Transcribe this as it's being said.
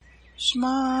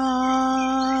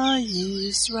Shema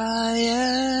Yisrael,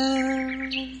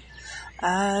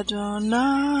 Adonai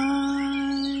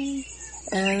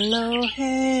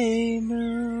Eloheinu,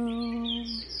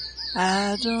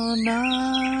 Adonai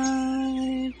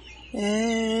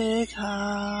Echad,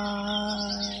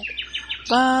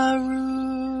 Baruch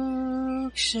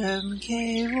Shem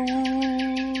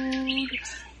Kevod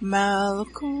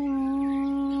Malkuto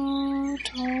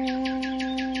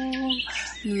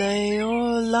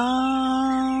Leolam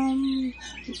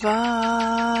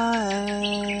Vaed.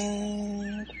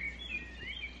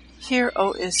 Hear,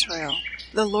 O Israel,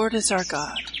 the Lord is our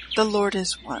God, the Lord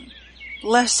is one.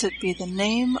 Blessed be the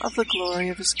name of the glory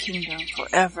of his kingdom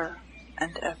forever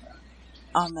and ever.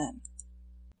 Amen.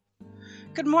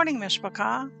 Good morning,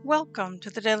 Mishpachah. Welcome to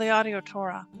the Daily Audio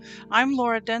Torah. I'm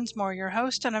Laura Densmore, your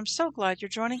host, and I'm so glad you're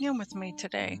joining in with me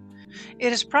today.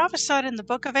 It is prophesied in the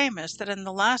book of Amos that in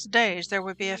the last days there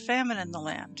would be a famine in the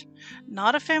land.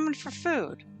 Not a famine for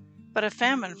food, but a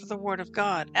famine for the word of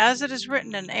God, as it is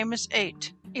written in Amos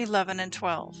 8:11 and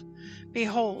 12.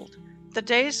 Behold, the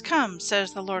days come,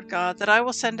 says the Lord God, that I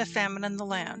will send a famine in the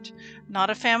land, not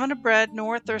a famine of bread,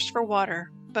 nor a thirst for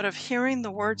water, but of hearing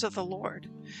the words of the Lord.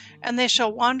 And they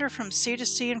shall wander from sea to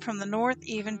sea, and from the north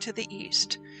even to the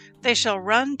east. They shall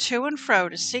run to and fro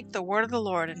to seek the word of the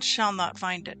Lord, and shall not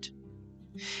find it.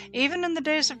 Even in the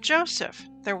days of Joseph,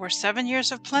 there were 7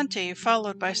 years of plenty,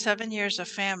 followed by 7 years of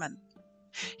famine.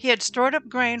 He had stored up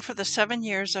grain for the 7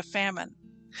 years of famine.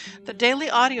 The Daily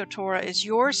Audio Torah is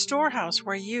your storehouse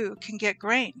where you can get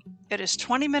grain. It is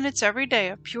 20 minutes every day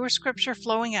of pure scripture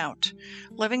flowing out,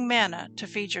 living manna to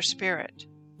feed your spirit.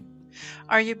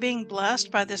 Are you being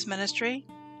blessed by this ministry?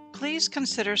 Please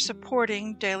consider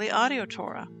supporting Daily Audio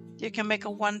Torah. You can make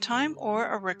a one-time or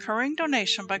a recurring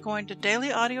donation by going to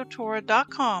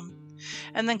dailyaudiotorah.com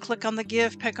and then click on the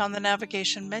Give pick on the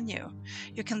navigation menu.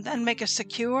 You can then make a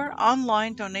secure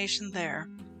online donation there.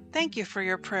 Thank you for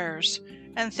your prayers,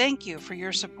 and thank you for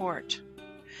your support.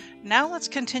 Now let's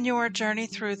continue our journey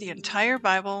through the entire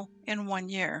Bible in 1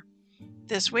 year.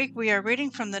 This week we are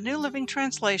reading from the New Living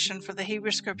Translation for the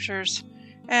Hebrew Scriptures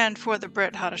and for the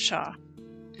Brit Hadashah.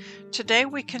 Today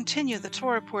we continue the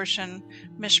Torah portion,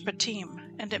 Mishpatim,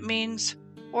 and it means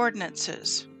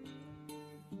ordinances.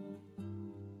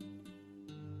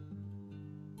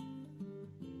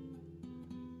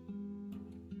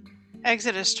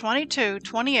 Exodus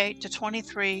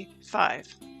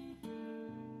 22:28-23:5.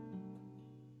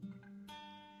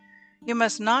 You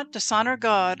must not dishonor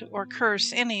God or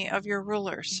curse any of your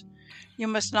rulers. You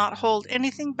must not hold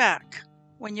anything back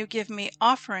when you give me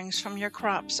offerings from your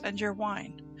crops and your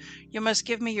wine. You must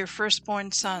give me your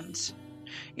firstborn sons.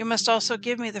 You must also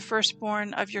give me the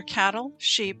firstborn of your cattle,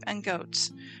 sheep, and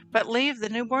goats, but leave the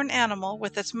newborn animal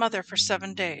with its mother for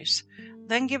 7 days.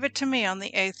 Then give it to me on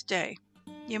the 8th day.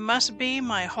 You must be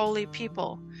my holy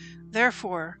people.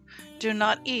 Therefore, do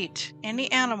not eat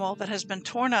any animal that has been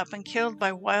torn up and killed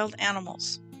by wild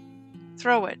animals.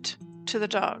 Throw it to the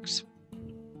dogs.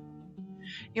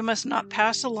 You must not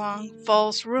pass along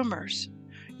false rumors.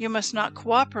 You must not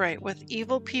cooperate with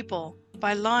evil people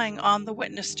by lying on the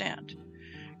witness stand.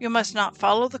 You must not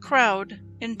follow the crowd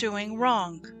in doing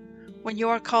wrong. When you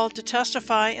are called to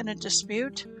testify in a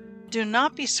dispute, do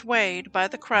not be swayed by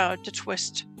the crowd to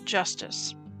twist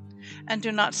justice. And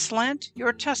do not slant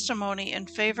your testimony in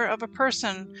favor of a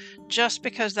person just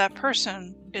because that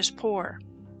person is poor.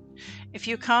 If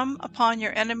you come upon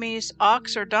your enemy's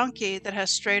ox or donkey that has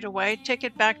strayed away, take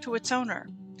it back to its owner.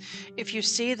 If you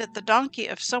see that the donkey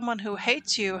of someone who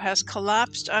hates you has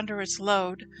collapsed under its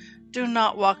load, do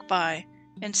not walk by.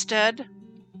 Instead,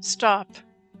 stop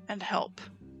and help.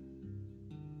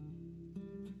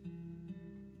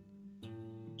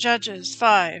 Judges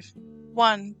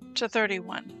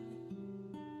 5:1-31.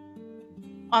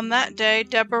 On that day,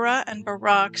 Deborah and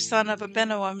Barak, son of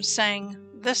Abinoam, sang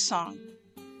this song.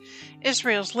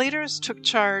 Israel's leaders took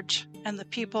charge, and the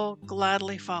people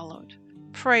gladly followed.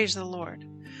 Praise the Lord.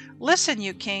 Listen,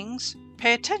 you kings.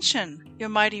 Pay attention, you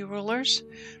mighty rulers,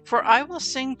 for I will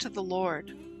sing to the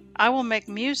Lord. I will make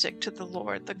music to the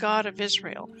Lord, the God of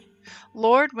Israel.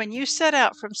 Lord, when you set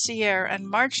out from Seir and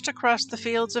marched across the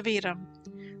fields of Edom,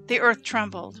 the earth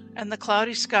trembled, and the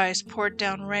cloudy skies poured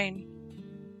down rain.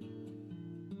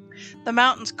 The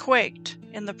mountains quaked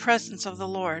in the presence of the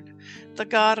Lord, the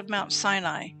God of Mount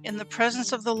Sinai, in the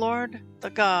presence of the Lord, the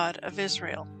God of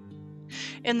Israel.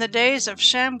 In the days of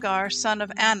Shamgar, son of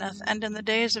Anath, and in the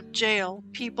days of Jael,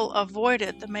 people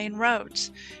avoided the main roads,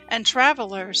 and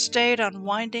travelers stayed on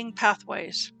winding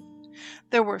pathways.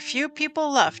 There were few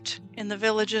people left in the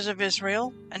villages of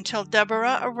Israel until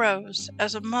Deborah arose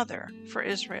as a mother for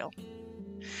Israel.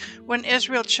 When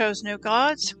Israel chose new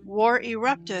gods, war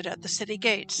erupted at the city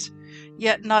gates.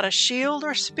 Yet not a shield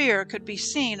or spear could be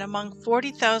seen among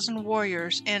 40,000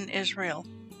 warriors in Israel.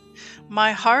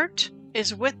 My heart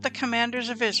is with the commanders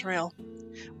of Israel,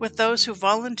 with those who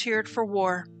volunteered for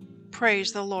war.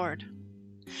 Praise the Lord.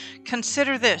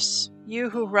 Consider this, you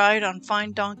who ride on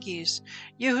fine donkeys,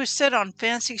 you who sit on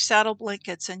fancy saddle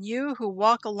blankets, and you who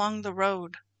walk along the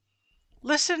road.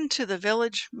 Listen to the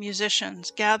village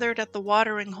musicians gathered at the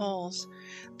watering holes.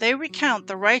 They recount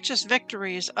the righteous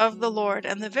victories of the Lord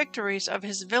and the victories of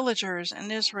his villagers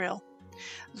in Israel.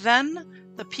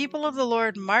 Then the people of the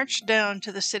Lord marched down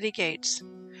to the city gates.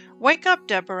 Wake up,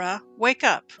 Deborah, wake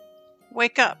up.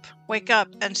 Wake up, wake up,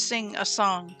 and sing a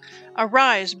song.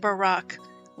 Arise, Barak,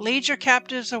 lead your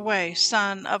captives away,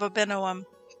 son of Abinoam.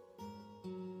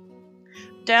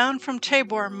 Down from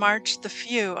Tabor marched the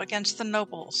few against the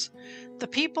nobles. The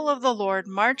people of the Lord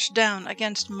marched down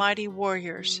against mighty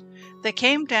warriors. They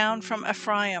came down from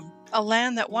Ephraim, a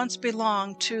land that once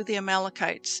belonged to the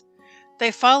Amalekites.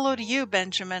 They followed you,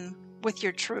 Benjamin, with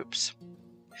your troops.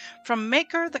 From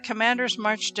Makir the commanders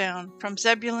marched down. From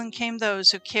Zebulun came those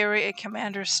who carry a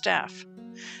commander's staff.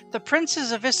 The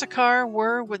princes of Issachar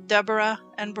were with Deborah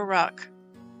and Barak.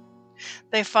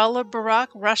 They followed Barak,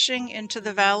 rushing into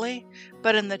the valley,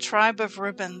 but in the tribe of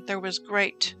Reuben there was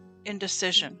great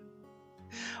indecision.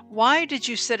 Why did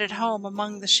you sit at home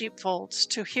among the sheepfolds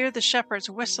to hear the shepherds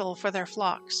whistle for their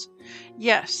flocks?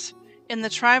 Yes, in the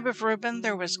tribe of Reuben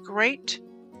there was great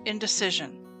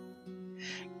indecision.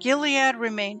 Gilead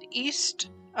remained east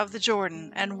of the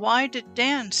Jordan, and why did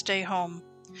Dan stay home?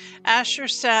 Asher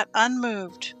sat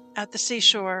unmoved at the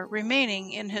seashore,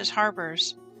 remaining in his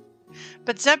harbors.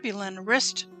 But Zebulun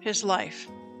risked his life,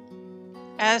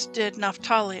 as did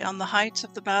Naphtali on the heights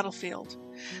of the battlefield.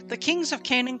 The kings of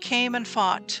Canaan came and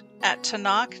fought at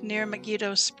Tanakh near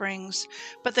Megiddo springs,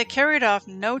 but they carried off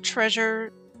no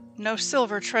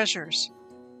silver treasures.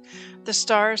 The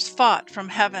stars fought from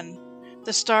heaven.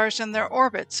 The stars in their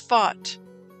orbits fought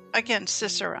against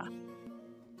Sisera.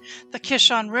 The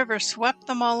Kishon River swept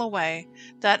them all away,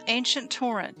 that ancient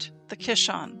torrent, the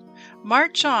Kishon.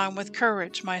 March on with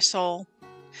courage, my soul.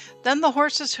 Then the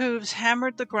horses' hooves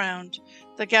hammered the ground,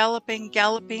 the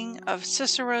galloping of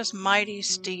Sisera's mighty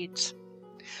steeds.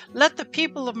 Let the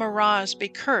people of Meroz be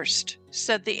cursed,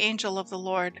 said the angel of the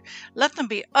Lord. Let them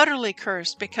be utterly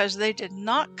cursed, because they did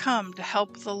not come to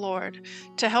help the Lord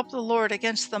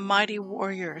against the mighty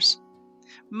warriors.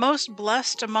 Most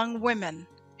blessed among women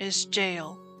is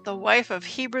Jael, the wife of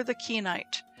Heber the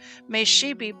Kenite. May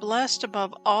she be blessed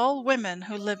above all women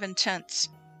who live in tents.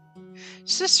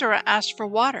 Sisera asked for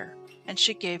water, and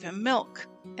she gave him milk.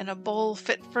 In a bowl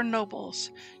fit for nobles,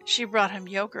 she brought him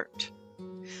yogurt.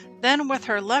 Then with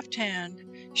her left hand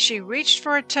she reached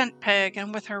for a tent peg,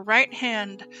 and with her right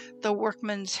hand the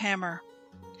workman's hammer.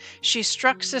 She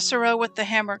struck Sisera with the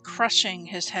hammer, crushing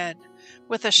his head.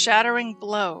 With a shattering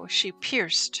blow she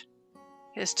pierced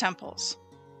his temples.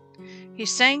 He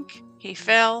sank, he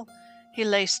fell, he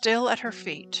lay still at her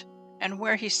feet, and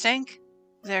where he sank,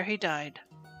 there he died.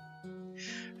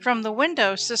 From the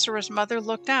window Sisera's mother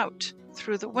looked out.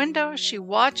 Through the window she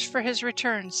watched for his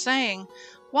return, saying,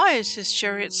 "Why is his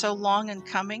chariot so long in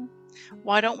coming?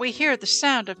 Why don't we hear the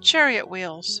sound of chariot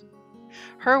wheels?"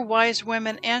 Her wise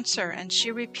women answer, and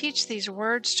she repeats these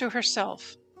words to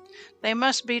herself. They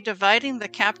must be dividing the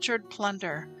captured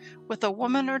plunder, with a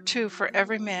woman or two for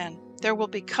every man. There will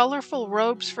be colorful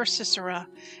robes for Sisera,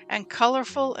 and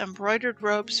colorful embroidered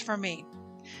robes for me.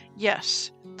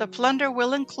 Yes, the plunder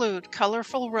will include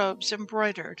colorful robes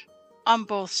embroidered on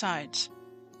both sides.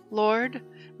 Lord,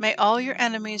 may all your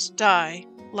enemies die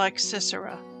like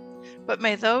Sisera, but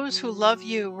may those who love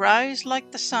you rise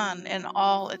like the sun in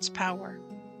all its power.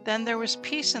 Then there was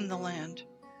peace in the land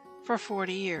for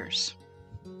 40 years.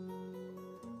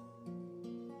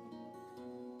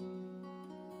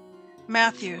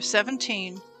 Matthew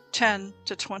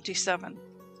 17:10-27.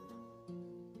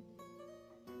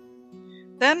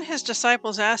 Then his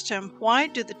disciples asked him, "Why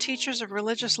do the teachers of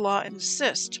religious law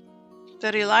insist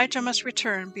that Elijah must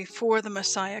return before the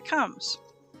Messiah comes?"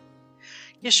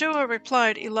 Yeshua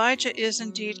replied, "Elijah is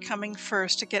indeed coming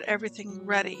first to get everything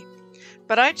ready.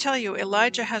 But I tell you,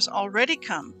 Elijah has already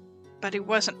come, but he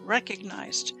wasn't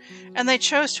recognized, and they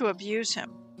chose to abuse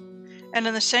him. And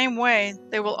in the same way,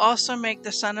 they will also make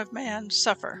the Son of Man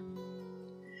suffer."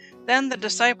 Then the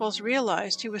disciples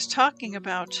realized he was talking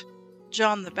about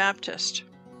John the Baptist.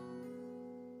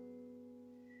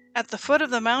 At the foot of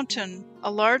the mountain,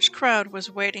 a large crowd was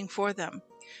waiting for them.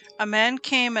 A man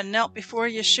came and knelt before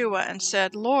Yeshua and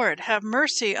said, "Lord, have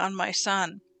mercy on my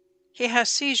son. He has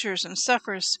seizures and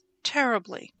suffers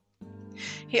terribly."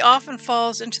 He often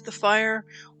falls into the fire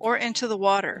or into the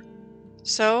water.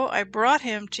 So I brought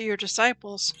him to your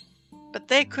disciples, but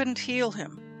they couldn't heal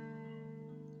him."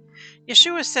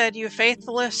 Yeshua said, "You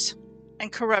faithless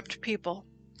and corrupt people,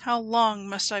 how long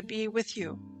must I be with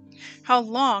you? How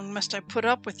long must I put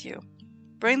up with you?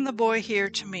 Bring the boy here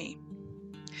to me."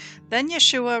 Then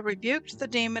Yeshua rebuked the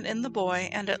demon in the boy,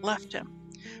 and it left him.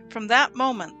 From that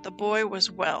moment the boy was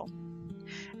well.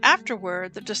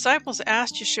 Afterward, the disciples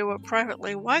asked Yeshua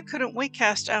privately, "Why couldn't we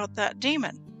cast out that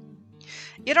demon?"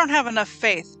 "You don't have enough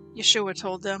faith," Yeshua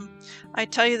told them. "I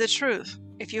tell you the truth.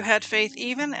 If you had faith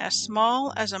even as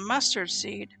small as a mustard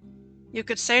seed, you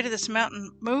could say to this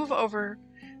mountain, 'Move over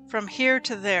from here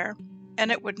to there,'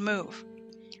 and it would move.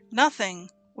 Nothing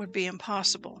would be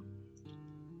impossible."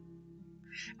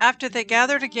 After they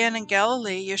gathered again in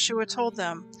Galilee, Yeshua told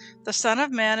them, "The Son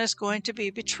of Man is going to be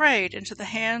betrayed into the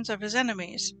hands of his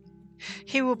enemies.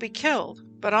 He will be killed,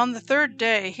 but on the third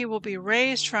day he will be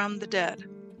raised from the dead."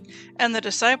 And the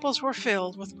disciples were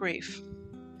filled with grief.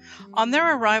 On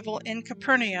their arrival in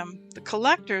Capernaum, the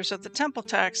collectors of the temple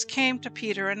tax came to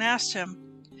Peter and asked him,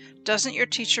 "Doesn't your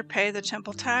teacher pay the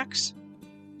temple tax?"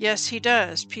 "Yes, he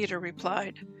does," Peter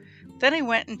replied. Then he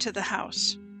went into the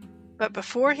house. But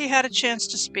before he had a chance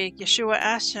to speak, Yeshua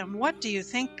asked him, "What do you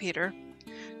think, Peter?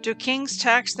 Do kings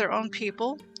tax their own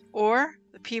people, or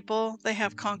the people they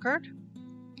have conquered?"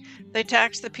 "They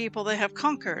tax the people they have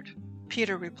conquered,"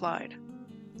 Peter replied.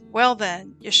 "Well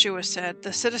then," Yeshua said,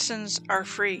 "the citizens are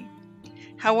free.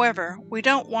 However, we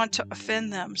don't want to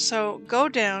offend them, so go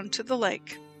down to the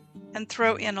lake and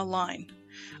throw in a line.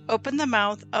 Open the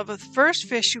mouth of the first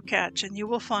fish you catch, and you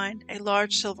will find a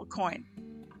large silver coin.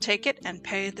 Take it and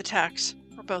pay the tax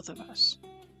for both of us."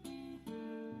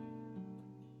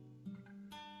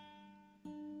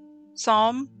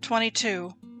 Psalm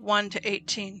 22,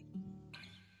 1-18.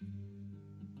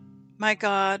 My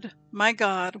God,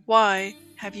 why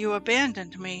have you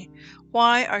abandoned me?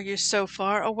 Why are you so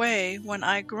far away when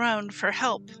I groan for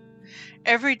help?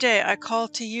 Every day I call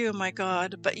to you, my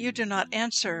God, but you do not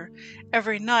answer.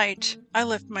 Every night I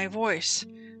lift my voice,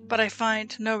 but I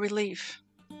find no relief.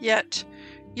 Yet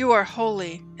you are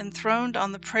holy, enthroned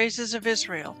on the praises of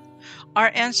Israel.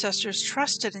 Our ancestors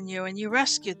trusted in you, and you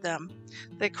rescued them.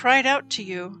 They cried out to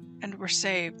you and were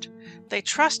saved. They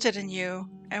trusted in you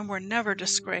and were never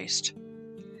disgraced.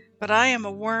 But I am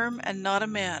a worm and not a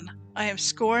man. I am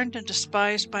scorned and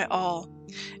despised by all.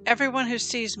 Everyone who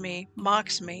sees me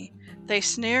mocks me. They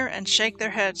sneer and shake their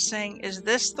heads, saying, "Is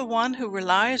this the one who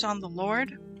relies on the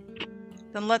Lord?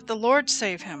 Then let the Lord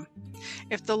save him.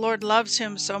 If the Lord loves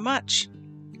him so much,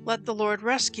 let the Lord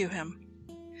rescue him."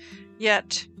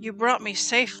 Yet you brought me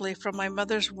safely from my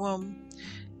mother's womb.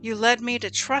 You led me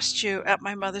to trust you at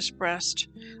my mother's breast.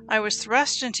 I was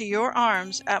thrust into your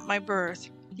arms at my birth.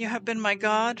 You have been my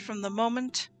God from the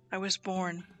moment I was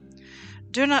born.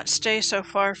 Do not stay so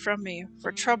far from me,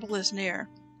 for trouble is near,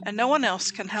 and no one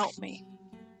else can help me.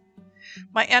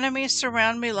 My enemies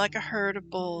surround me like a herd of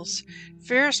bulls.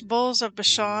 Fierce bulls of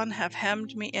Bashan have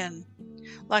hemmed me in.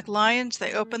 Like lions,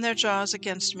 they open their jaws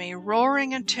against me,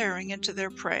 roaring and tearing into their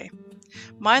prey.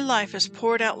 My life is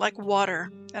poured out like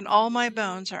water, and all my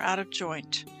bones are out of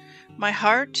joint. My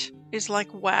heart is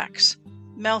like wax,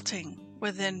 melting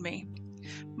within me.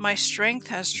 My strength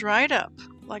has dried up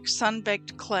like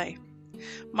sun-baked clay.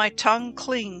 My tongue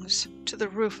clings to the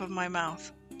roof of my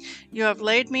mouth. You have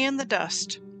laid me in the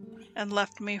dust and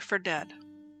left me for dead.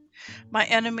 My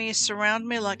enemies surround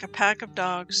me like a pack of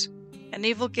dogs. An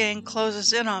evil gang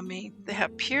closes in on me. They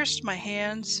have pierced my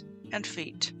hands and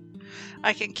feet.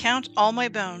 I can count all my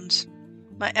bones.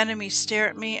 My enemies stare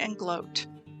at me and gloat.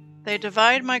 They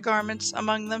divide my garments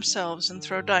among themselves and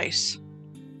throw dice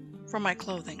for my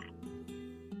clothing.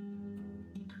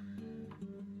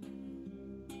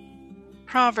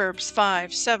 Proverbs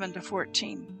 5,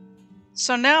 7-14.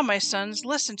 So now, my sons,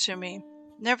 listen to me.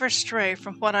 Never stray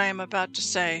from what I am about to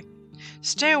say.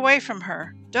 Stay away from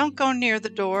her. Don't go near the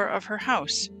door of her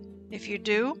house. If you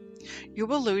do, you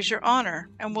will lose your honor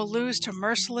and will lose to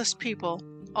merciless people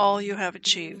all you have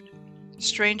achieved.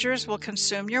 Strangers will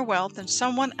consume your wealth, and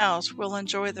someone else will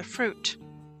enjoy the fruit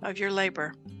of your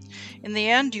labor. In the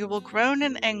end, you will groan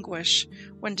in anguish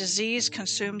when disease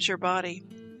consumes your body.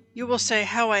 You will say,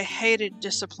 "How I hated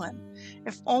discipline.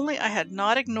 If only I had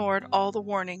not ignored all the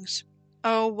warnings.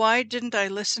 Oh, why didn't I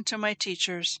listen to my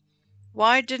teachers?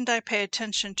 Why didn't I pay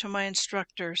attention to my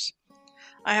instructors?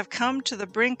 I have come to the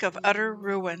brink of utter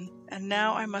ruin, and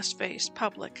now I must face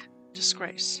public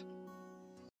disgrace."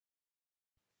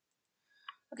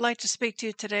 I'd like to speak to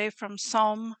you today from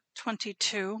Psalm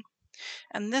 22,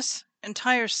 and this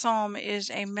entire psalm is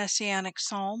a messianic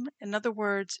psalm. In other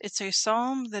words, it's a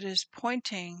psalm that is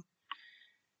pointing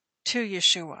to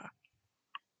Yeshua.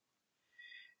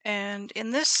 And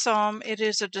in this psalm, it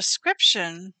is a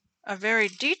description, a very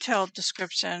detailed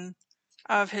description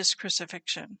of his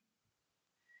crucifixion.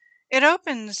 It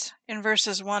opens in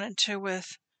verses 1 and 2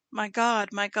 with, my God,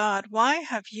 why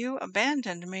have you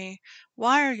abandoned me?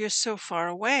 Why are you so far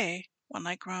away when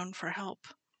I groan for help?"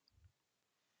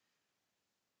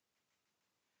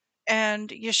 And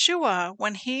Yeshua,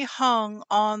 when he hung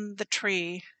on the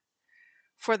tree,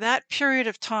 for that period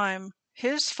of time,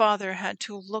 his Father had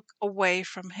to look away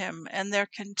from him, and their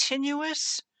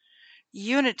continuous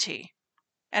unity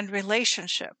and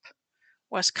relationship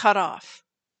was cut off.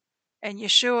 And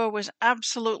Yeshua was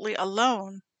absolutely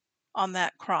alone on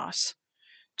that cross,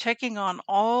 taking on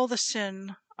all the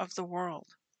sin of the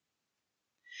world.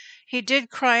 He did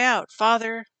cry out,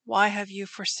 "Father, why have you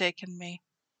forsaken me?"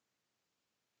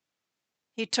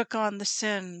 He took on the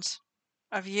sins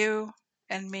of you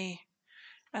and me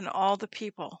and all the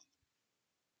people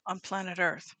on planet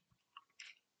Earth.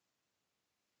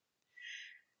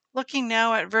 Looking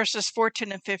now at verses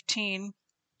 14 and 15,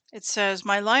 it says,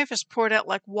 "My life is poured out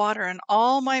like water, and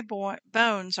all my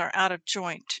bones are out of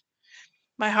joint.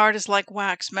 My heart is like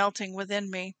wax melting within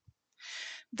me."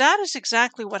 That is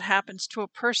exactly what happens to a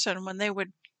person when they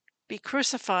would be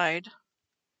crucified.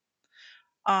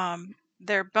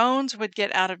 Their bones would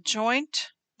get out of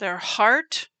joint, their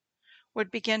heart would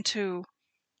begin to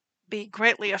be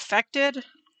greatly affected,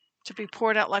 to be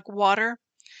poured out like water,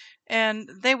 and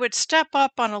they would step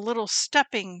up on a little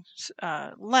stepping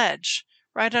ledge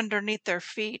right underneath their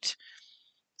feet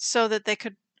so that they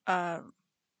could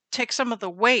take some of the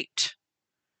weight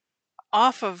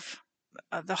off of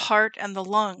the heart and the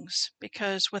lungs,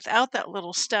 because without that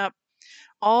little step,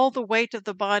 all the weight of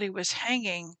the body was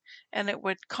hanging, and it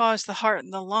would cause the heart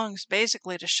and the lungs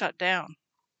basically to shut down.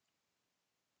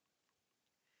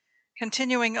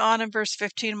 Continuing on in verse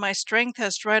 15, "My strength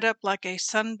has dried up like a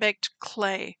sun-baked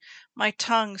clay. My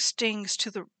tongue sticks to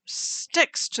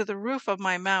the roof of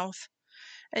my mouth,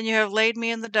 and you have laid me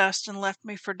in the dust and left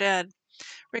me for dead."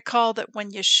 Recall that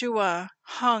when Yeshua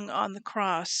hung on the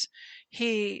cross,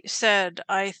 he said,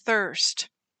 "I thirst."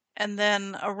 And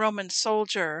then a Roman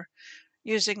soldier,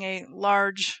 using a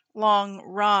large, long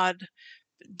rod,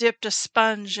 dipped a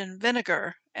sponge in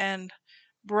vinegar and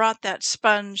brought that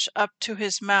sponge up to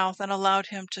his mouth and allowed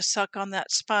him to suck on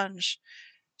that sponge.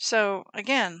 So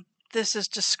again, this is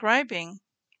describing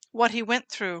what he went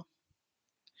through.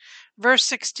 Verse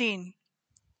 16,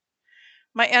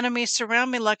 "My enemies surround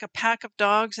me like a pack of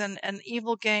dogs, and an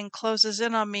evil gang closes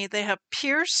in on me. They have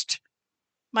pierced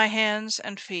my hands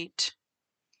and feet.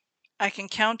 I can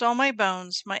count all my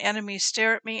bones. My enemies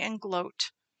stare at me and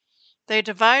gloat. They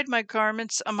divide my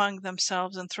garments among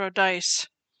themselves and throw dice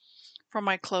for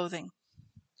my clothing."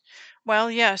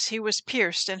 Well, yes, he was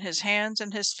pierced in his hands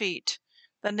and his feet.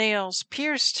 The nails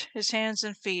pierced his hands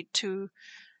and feet to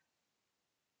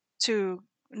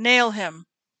nail him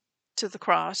to the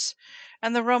cross.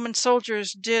 And the Roman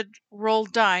soldiers did roll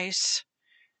dice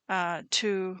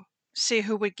to see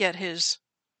who would get his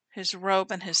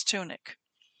robe and his tunic.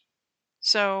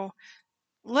 So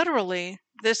literally,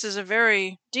 this is a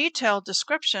very detailed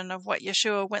description of what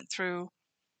Yeshua went through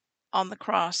on the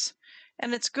cross.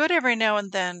 And it's good every now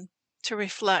and then to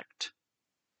reflect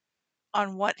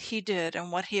on what he did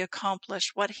and what he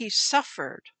accomplished, what he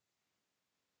suffered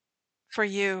for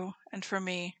you and for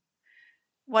me.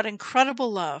 What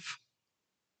incredible love.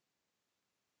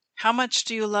 How much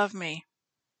do you love me?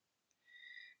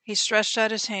 He stretched out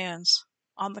his hands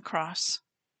on the cross,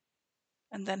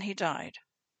 and then he died.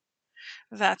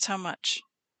 That's how much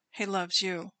he loves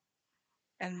you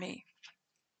and me.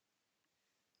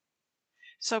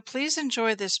 So please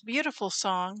enjoy this beautiful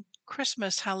song,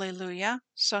 Christmas Hallelujah,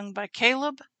 sung by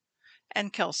Caleb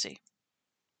and Kelsey.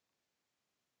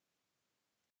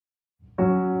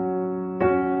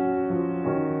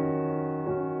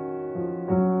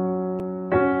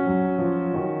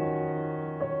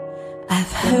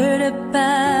 I've heard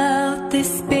about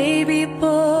this baby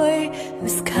boy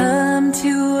who's come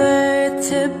to earth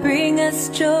to bring us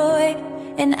joy,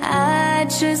 and I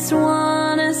just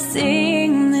wanna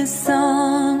sing this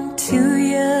song to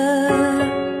you.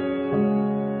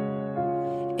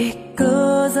 It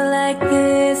goes like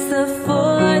this: the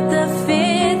fourth, the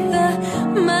fifth,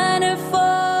 the minor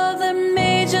fall, the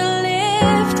major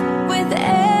lift. With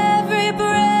every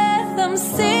breath I'm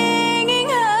singing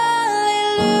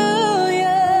hallelujah,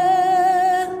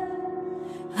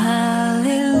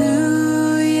 hallelujah,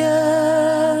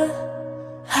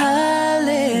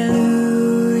 hallelujah, hallelujah.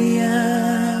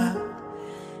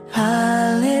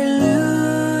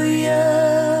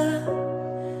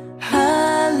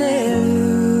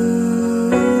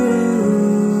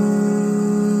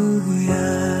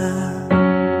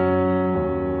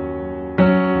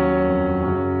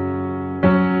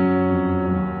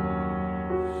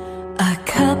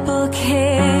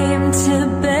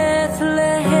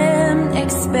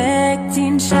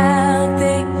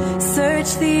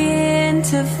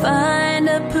 to find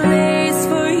a place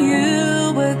for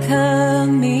you were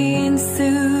coming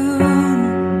soon.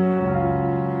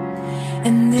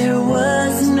 And there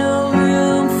was no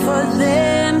room for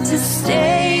them to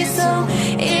stay, so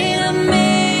in a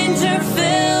manger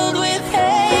filled with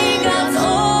hay, God's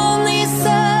only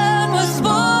Son was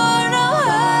born. Oh,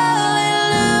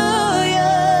 hallelujah,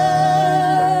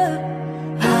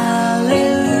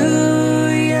 hallelujah,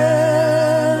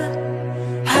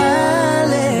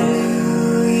 hallelujah,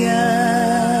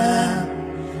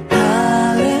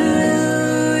 hallelujah,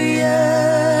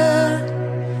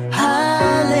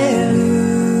 hallelujah.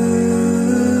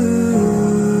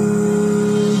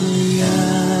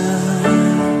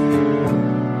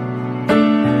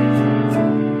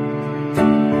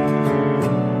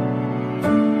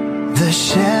 The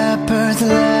shepherds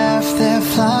left their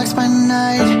flocks by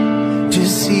night to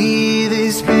see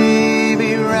this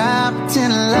baby wrapped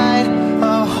in light.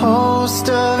 A host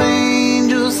of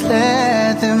angels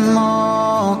led them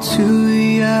all to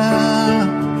you.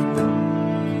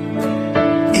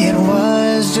 It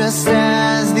was just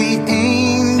as the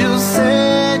angel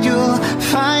said, you'll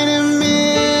find him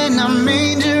in a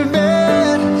manger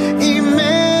bed,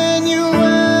 Emmanuel,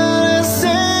 a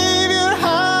Savior.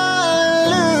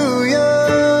 Hallelujah,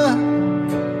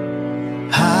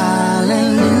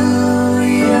 hallelujah,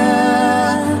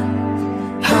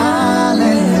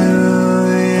 hallelujah,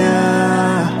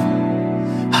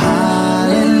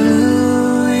 hallelujah,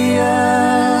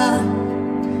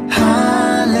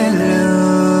 hallelujah.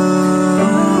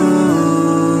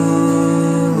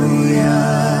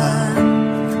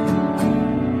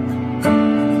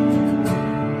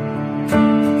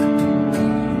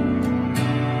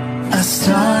 A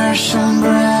star shone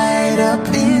bright up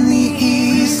in the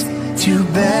east. To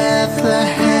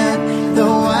Bethlehem the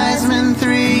wise men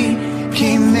three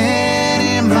came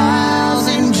many miles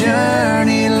and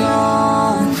journey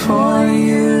long for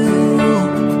you,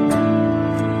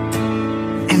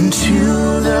 and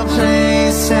to the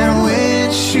place at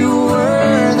which you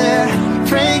were there,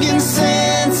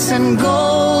 frankincense and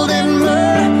gold and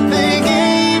myrrh they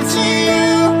gave to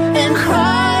you and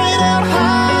cried out,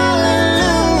 hallelujah,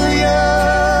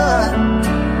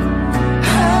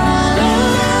 hallelujah,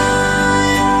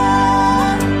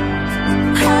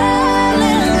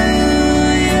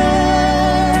 hallelujah,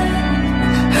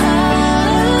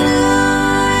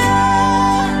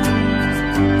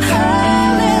 hallelujah.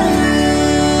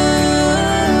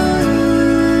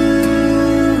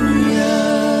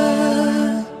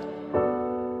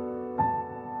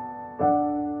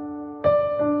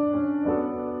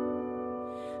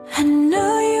 I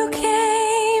know you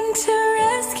came to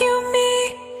rescue me.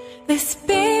 This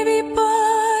baby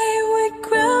boy would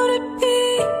grow to be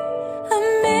a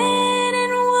man,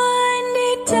 and one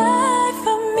day die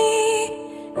for me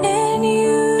and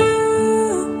you.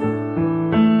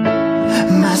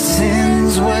 My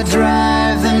sins would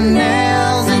drive the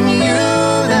nails in you.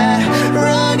 That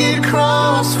rugged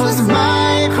cross was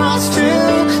my cross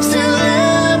too. Still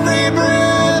every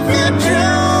breath you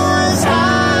drew was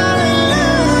hallelujah,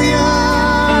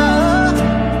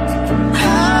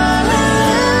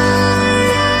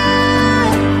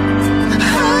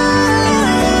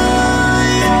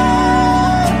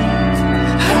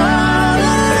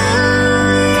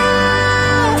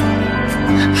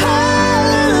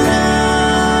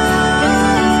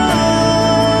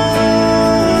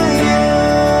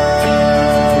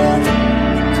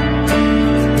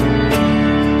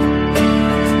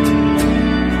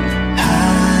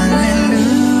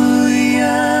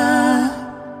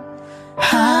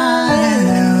 hallelujah,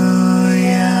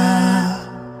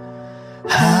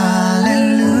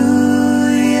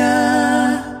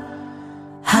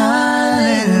 hallelujah,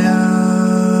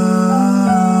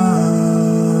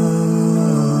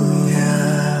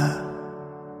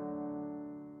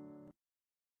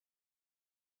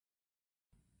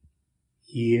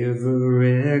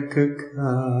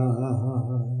 Yevarekaka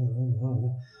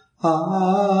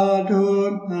Adonai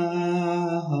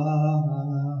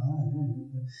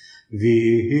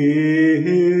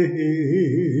Vish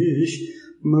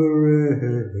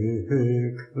Mareka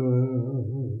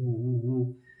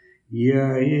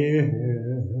Yair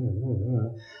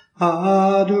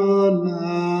Adonai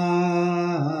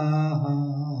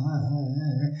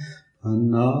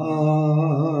Panavilaka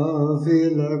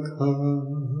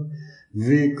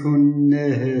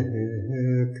Vikuneka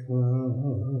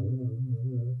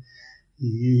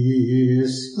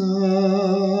Isa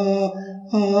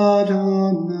Adonai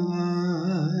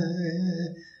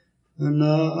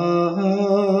Panav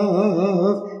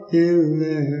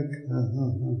Ileka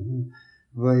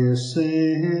Vayasem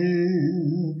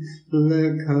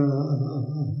Leka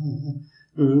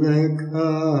Leka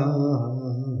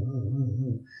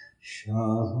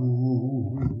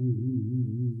Shalom.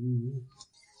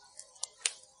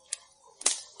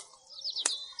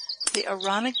 The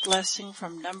Aaronic blessing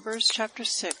from Numbers chapter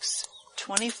 6,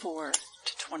 24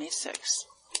 to 26.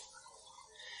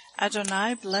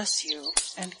 Adonai bless you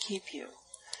and keep you.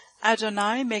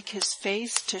 Adonai make his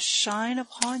face to shine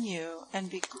upon you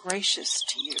and be gracious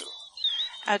to you.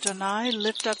 Adonai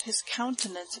lift up his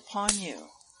countenance upon you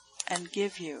and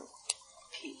give you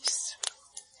peace.